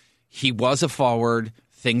 He was a forward.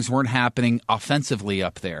 Things weren't happening offensively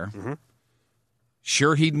up there. Mm-hmm.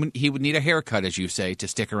 Sure, he would need a haircut, as you say, to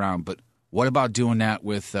stick around. But what about doing that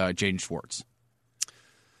with Jaden Schwartz?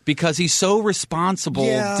 Because he's so responsible,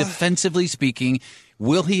 defensively speaking.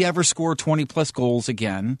 Will he ever score 20-plus goals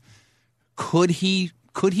again? Could he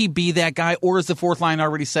be that guy, or is the fourth line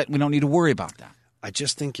already set and we don't need to worry about that? I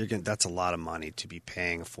just think that's a lot of money to be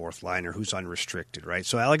paying a fourth liner who's unrestricted, right?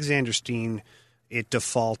 So Alexander Steen, it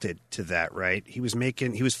defaulted to that, right? He was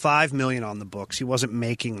 $5 million on the books. He wasn't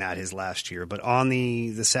making that his last year, but on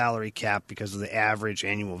the salary cap, because of the average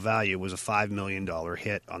annual value, was a $5 million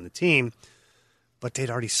hit on the team. But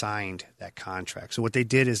they'd already signed that contract. So what they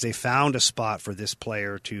did is they found a spot for this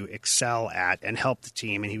player to excel at and help the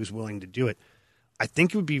team, and he was willing to do it. I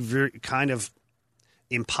think it would be very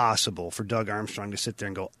impossible for Doug Armstrong to sit there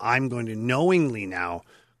and go, I'm going to knowingly now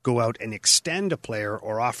go out and extend a player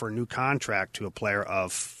or offer a new contract to a player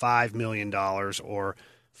of $5 million or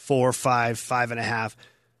 4, 5, 5.5,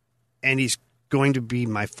 and he's going to be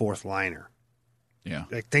my fourth liner. Yeah,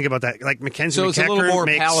 like, think about that. Like Mackenzie so it's a little more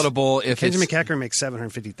palatable if Mackenzie McEachern makes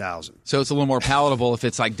 $750,000. So it's a little more palatable if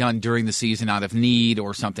it's like done during the season out of need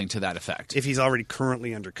or something to that effect. If he's already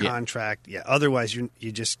currently under contract, yeah. Otherwise, you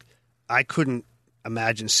just I couldn't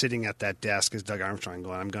imagine sitting at that desk as Doug Armstrong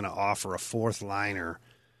going, I'm going to offer a fourth liner.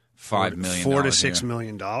 $5 million, $4 to $6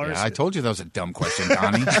 million. Yeah, I told you that was a dumb question,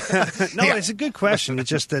 Donnie. No, it's a good question. It's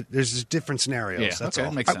just that there's different scenarios. Yeah, that's okay,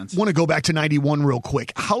 all. That makes sense. I want to go back to 91 real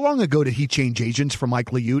quick. How long ago did he change agents for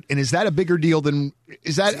Mike Liute? And is that a bigger deal than?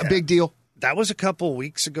 Is that a big deal? That was a couple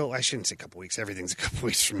weeks ago. I shouldn't say a couple weeks. Everything's a couple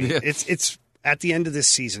weeks for me. Yeah. It's at the end of this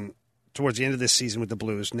season. Towards the end of this season with the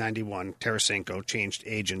Blues, 91, Tarasenko changed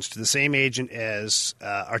agents to the same agent as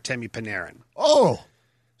Artemi Panarin. Oh,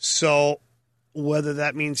 so. Whether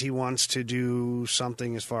that means he wants to do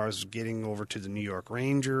something as far as getting over to the New York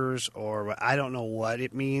Rangers or I don't know what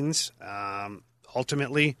it means.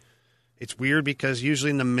 Ultimately, it's weird because usually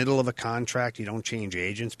in the middle of a contract, you don't change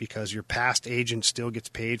agents because your past agent still gets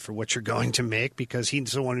paid for what you're going to make because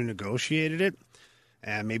he's the one who negotiated it.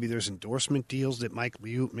 And maybe there's endorsement deals that Mike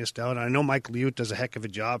Liute missed out on. I know Mike Liute does a heck of a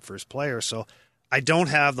job for his players, so I don't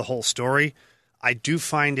have the whole story. I do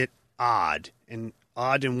find it odd. And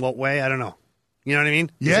odd in what way? I don't know. You know what I mean?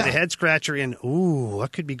 Yeah. Is it a head scratcher in, ooh,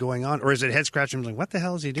 what could be going on? Or is it a head scratcher and like, what the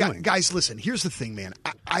hell is he doing? Guys, listen, here's the thing, man.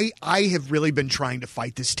 I have really been trying to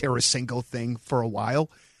fight this Tarasenko thing for a while.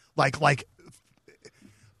 Like,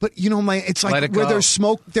 but you know, it's like where there's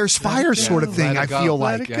smoke, there's fire sort of thing, I feel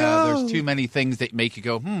like. Yeah, there's too many things that make you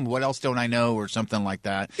go, what else don't I know or something like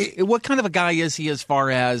that. What kind of a guy is he as far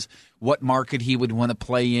as what market he would want to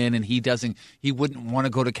play in, and he wouldn't want to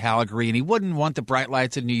go to Calgary, and he wouldn't want the bright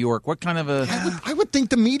lights in New York. What kind of a... I would think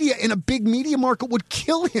the media in a big media market would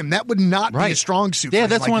kill him. That would not be a strong suit. Yeah,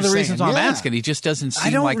 that's one of the reasons I'm asking. He just doesn't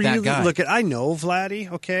seem like that guy. Look, I know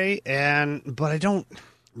Vladdy, okay, but I don't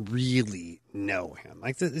really know him.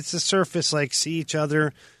 Like it's a surface, like see each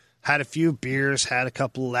other, had a few beers, had a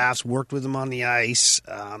couple of laughs, worked with him on the ice,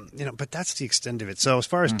 but that's the extent of it. So as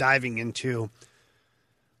far as diving into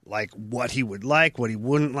like what he would like, what he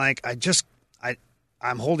wouldn't like,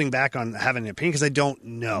 I'm holding back on having an opinion because I don't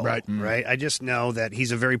know. Right? I just know that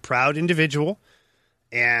he's a very proud individual,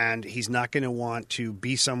 and he's not going to want to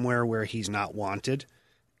be somewhere where he's not wanted.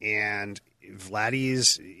 And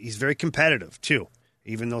Vladdy he's very competitive too.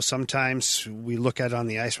 Even though sometimes we look at it on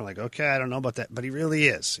the ice and we're like, okay, I don't know about that. But he really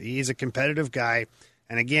is. He's a competitive guy.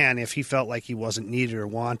 And again, if he felt like he wasn't needed or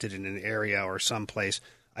wanted in an area or someplace,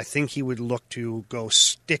 I think he would look to go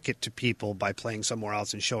stick it to people by playing somewhere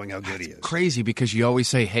else and showing how good he is. Crazy because you always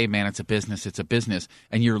say, hey, man, it's a business.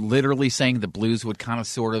 And you're literally saying the Blues would kind of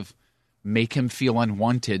sort of make him feel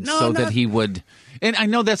unwanted that he would. And I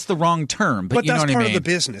know that's the wrong term, but you know what I mean? That's part of the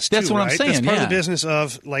business, too, That's what I'm saying, That's part of the business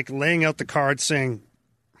of like laying out the cards saying,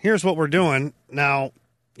 here's what we're doing. Now,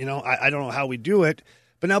 I don't know how we do it,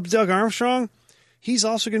 but now Doug Armstrong, he's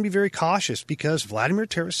also going to be very cautious because Vladimir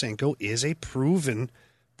Tarasenko is a proven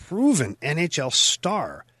NHL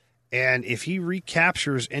star. And if he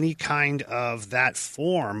recaptures any kind of that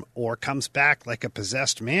form or comes back like a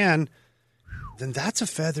possessed man, then that's a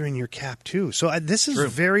feather in your cap too. So this is a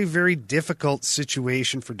very, very difficult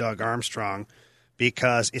situation for Doug Armstrong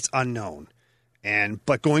because it's unknown.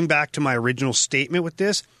 But going back to my original statement with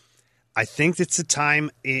this, I think it's a time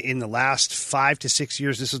in the last 5 to 6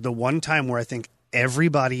 years, this is the one time where I think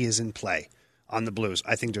everybody is in play on the Blues.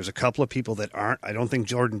 I think there's a couple of people that aren't. I don't think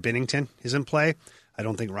Jordan Binnington is in play. I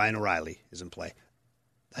don't think Ryan O'Reilly is in play.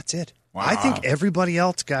 That's it. Wow. I think everybody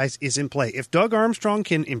else, guys, is in play. If Doug Armstrong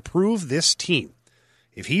can improve this team,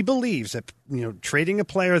 if he believes that trading a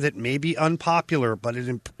player that may be unpopular but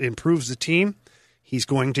it improves the team, he's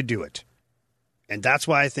going to do it. And that's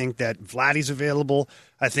why I think that Vladdy's available.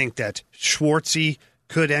 I think that Schwartzy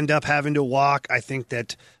could end up having to walk. I think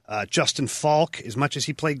that Justin Falk, as much as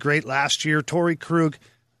he played great last year, Torrey Krug,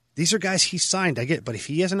 these are guys he signed. I get it. But if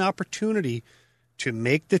he has an opportunity to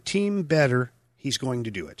make the team better, he's going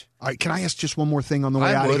to do it. All right, can I ask just one more thing on the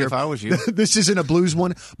way out of here? If I was you. This isn't a Blues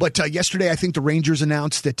one, but yesterday I think the Rangers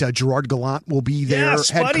announced that Gerard Gallant will be their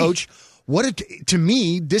head coach. To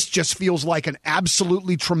me, this just feels like an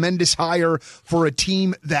absolutely tremendous hire for a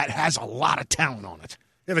team that has a lot of talent on it.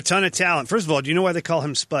 They have a ton of talent. First of all, do you know why they call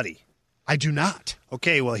him Spuddy? I do not.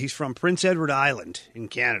 Okay, well, he's from Prince Edward Island in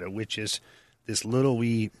Canada, which is this little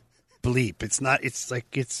wee bleep. It's not. It's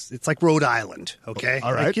like Rhode Island. Okay,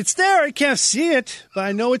 all right. Like it's there. I can't see it, but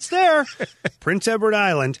I know it's there. Prince Edward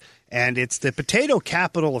Island, and it's the potato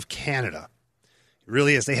capital of Canada. It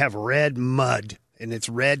really is. They have red mud, and it's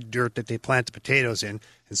red dirt that they plant the potatoes in,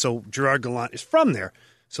 and so Gerard Gallant is from there.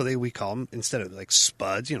 So we call him, instead of like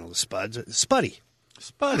Spuds, the Spuds, Spuddy.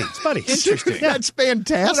 Spuddy. Interesting. That's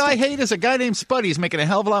fantastic. What I hate is a guy named Spuddy. He's making a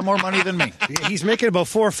hell of a lot more money than me. He's making about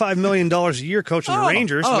 $4 or $5 million a year coaching the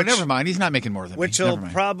Rangers. Oh, never mind. He's not making more than me. Which will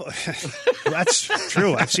probably... That's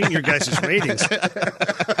true. I've seen your guys' ratings.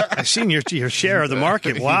 I've seen your share of the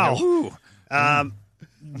market. Wow.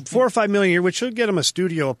 $4 or $5 million a year, which should get him a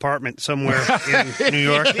studio apartment somewhere in New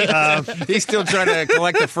York. He's still trying to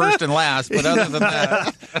collect the first and last, but other than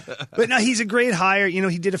that. But no, he's a great hire.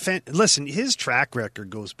 He did listen, his track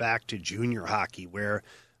record goes back to junior hockey, where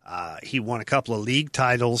he won a couple of league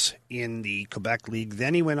titles in the Quebec League.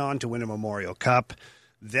 Then he went on to win a Memorial Cup.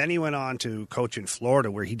 Then he went on to coach in Florida,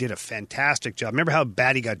 where he did a fantastic job. Remember how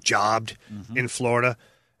bad he got jobbed in Florida?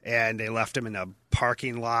 And they left him in a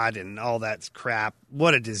parking lot and all that crap.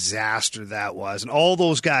 What a disaster that was. And all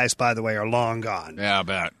those guys, by the way, are long gone. Yeah, I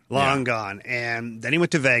bet. Long gone. And then he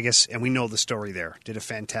went to Vegas, and we know the story there. Did a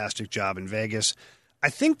fantastic job in Vegas. I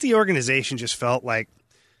think the organization just felt like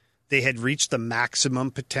they had reached the maximum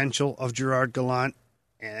potential of Gerard Gallant.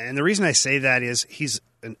 And the reason I say that is he's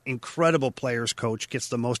an incredible players coach, gets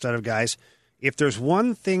the most out of guys. If there's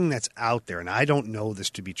one thing that's out there, and I don't know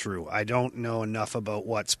this to be true, I don't know enough about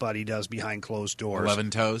what Spuddy does behind closed doors.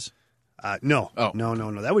 11 toes? No. Oh. No.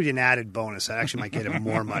 That would be an added bonus. That actually might get him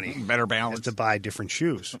more money. Better balance. To buy different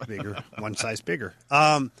shoes, one size bigger.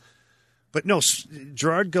 But no,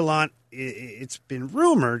 Gerard Gallant, it's been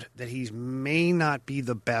rumored that he may not be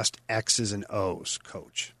the best X's and O's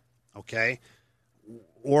coach, okay?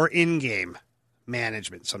 Or in-game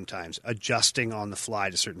management sometimes, adjusting on the fly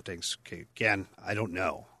to certain things. Okay, again, I don't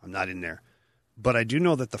know. I'm not in there. But I do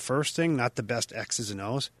know that the first thing, not the best X's and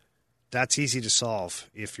O's, that's easy to solve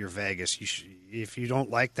if you're Vegas. If you don't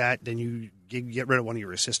like that, then you get rid of one of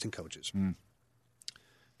your assistant coaches.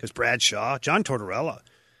 Because Brad Shaw, John Tortorella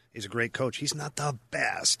is a great coach. He's not the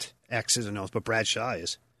best X's and O's, but Brad Shaw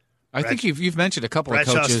is. I think you've mentioned a couple Brad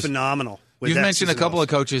of coaches. Shaw's phenomenal. You've mentioned a couple of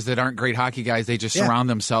coaches that aren't great hockey guys. They just surround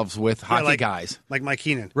themselves with hockey guys. Like Mike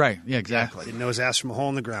Keenan. Right. Yeah, exactly. Didn't know his ass from a hole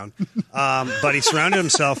in the ground. But he surrounded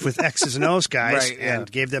himself with X's and O's guys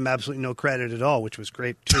and gave them absolutely no credit at all, which was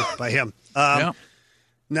great, too, by him.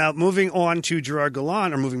 Now, moving on to Gerard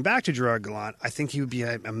Gallant, or moving back to Gerard Gallant, I think he would be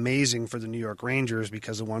amazing for the New York Rangers,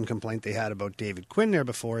 because the one complaint they had about David Quinn there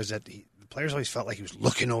before is that the players always felt like he was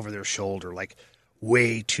looking over their shoulder, like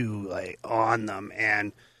way too on them,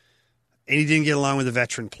 and he didn't get along with the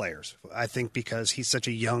veteran players. I think because he's such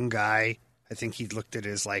a young guy, I think he looked at it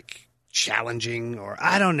as like challenging, or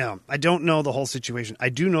I don't know. I don't know the whole situation. I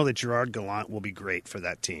do know that Gerard Gallant will be great for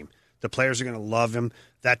that team. The players are going to love him.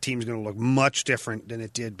 That team's going to look much different than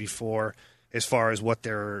it did before as far as what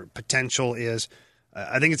their potential is.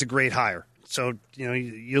 I think it's a great hire. So,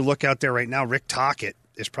 you look out there right now, Rick Tocchet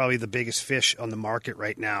is probably the biggest fish on the market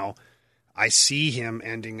right now. I see him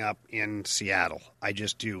ending up in Seattle. I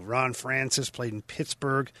just do. Ron Francis played in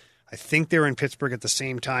Pittsburgh. I think they were in Pittsburgh at the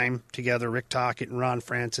same time together, Rick Tocchet and Ron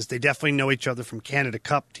Francis. They definitely know each other from Canada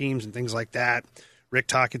Cup teams and things like that. Rick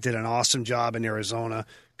Tocchet did an awesome job in Arizona.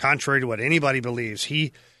 Contrary to what anybody believes,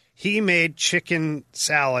 he made chicken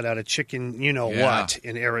salad out of chicken what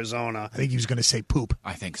in Arizona. I think he was going to say poop.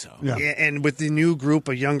 I think so. Yeah. And with the new group,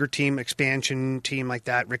 a younger team, expansion team like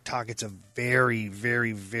that, Rick Tocchet's a very,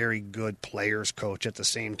 very, very good players coach at the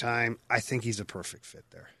same time. I think he's a perfect fit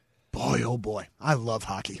there. Boy, oh boy, I love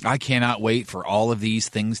hockey. I cannot wait for all of these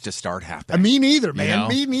things to start happening. Me neither, man.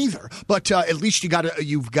 Me neither. But at least you've got a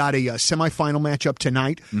semifinal matchup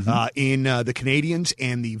tonight in the Canadiens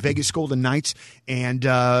and the Vegas Golden Knights. And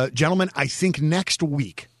gentlemen, I think next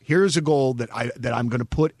week, here's a goal that I'm going to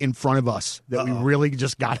put in front of us that we really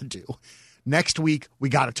just got to do. Next week, we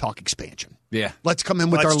got to talk expansion. Yeah, let's come in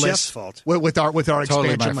with our list. Fault. With our totally expansion.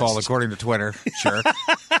 Totally my fault, according to Twitter. Sure.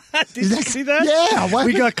 Did you see that? Yeah, what?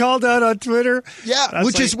 We got called out on Twitter. Yeah,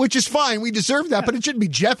 which is fine. We deserve that, but it shouldn't be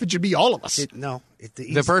Jeff. It should be all of us.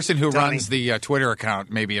 The person who runs the Twitter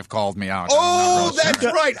account maybe have called me out. Oh, that's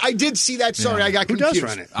right. I did see that. Sorry, I got confused. Who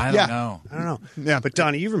does run it? I don't know. Yeah, but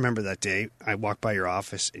Donnie, you remember that day I walked by your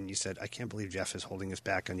office and you said, "I can't believe Jeff is holding us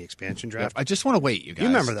back on the expansion draft." I just want to wait, you guys. You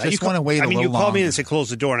remember that? Just want to wait a little longer. You called me in and said, "Close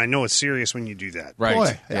the door," and I know it's serious when you do that. Right.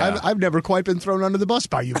 Boy, yeah. I've never quite been thrown under the bus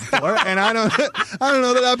by you before, and I don't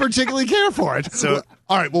know that I particularly care for it. So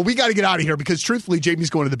All right, well, we got to get out of here because, truthfully, Jamie's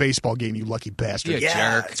going to the baseball game, you lucky bastard.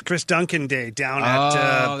 Yeah, it's Chris Duncan Day down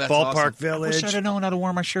at Ballpark awesome. Village. I wish I'd have known how to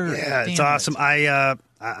wear my shirt. Yeah, it's awesome.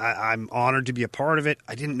 I'm honored to be a part of it.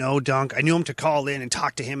 I didn't know Dunk. I knew him to call in and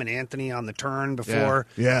talk to him and Anthony on the turn before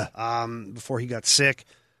before he got sick.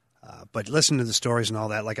 But listen to the stories and all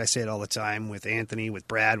that. Like I say it all the time with Anthony, with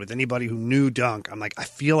Brad, with anybody who knew Dunk. I'm like, I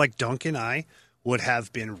feel like Dunk and I would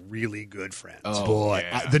have been really good friends. Oh, boy.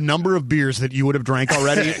 Yeah. The number of beers that you would have drank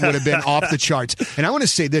already would have been off the charts. And I want to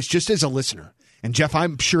say this just as a listener. And, Jeff,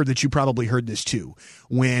 I'm sure that you probably heard this, too.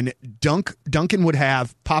 When Duncan would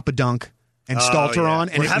have Papa Dunk and Stalter on,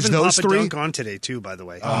 and We're it was having those Papa three. Dunk on today, too, by the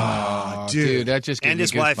way. Oh, dude, that just gave and me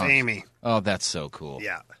his wife, goosebumps. Amy. Oh, that's so cool.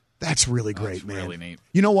 Yeah. That's really great, man. Really neat.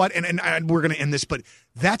 You know what? And we're going to end this, but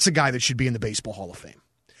that's a guy that should be in the Baseball Hall of Fame.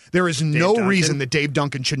 There is no reason that Dave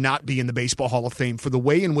Duncan should not be in the Baseball Hall of Fame for the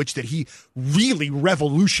way in which that he really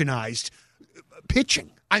revolutionized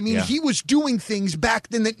pitching. I mean, he was doing things back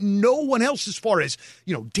then that no one else, as far as,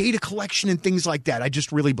 data collection and things like that. I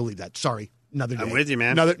just really believe that. Sorry. Another day. I'm with you,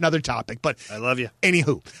 man. Another topic, but I love you.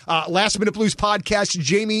 Anywho, Last Minute Blues podcast.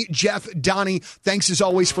 Jamie, Jeff, Donnie, thanks as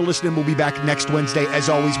always for listening. We'll be back next Wednesday, as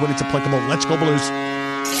always, when it's applicable. Let's go Blues.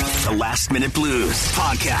 The Last Minute Blues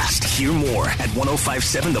podcast. Hear more at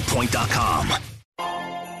 1057thepoint.com.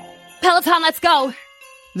 Peloton, let's go.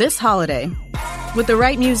 This holiday, with the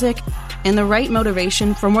right music and the right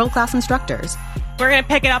motivation from world-class instructors, we're going to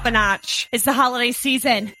pick it up a notch. It's the holiday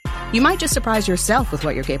season. You might just surprise yourself with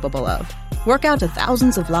what you're capable of. Work out to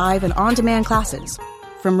thousands of live and on-demand classes,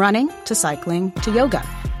 from running to cycling to yoga.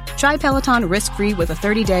 Try Peloton risk-free with a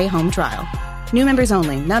 30-day home trial. New members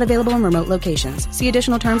only, not available in remote locations. See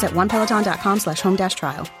additional terms at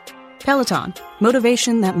onepeloton.com/home-trial. Peloton,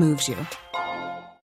 motivation that moves you.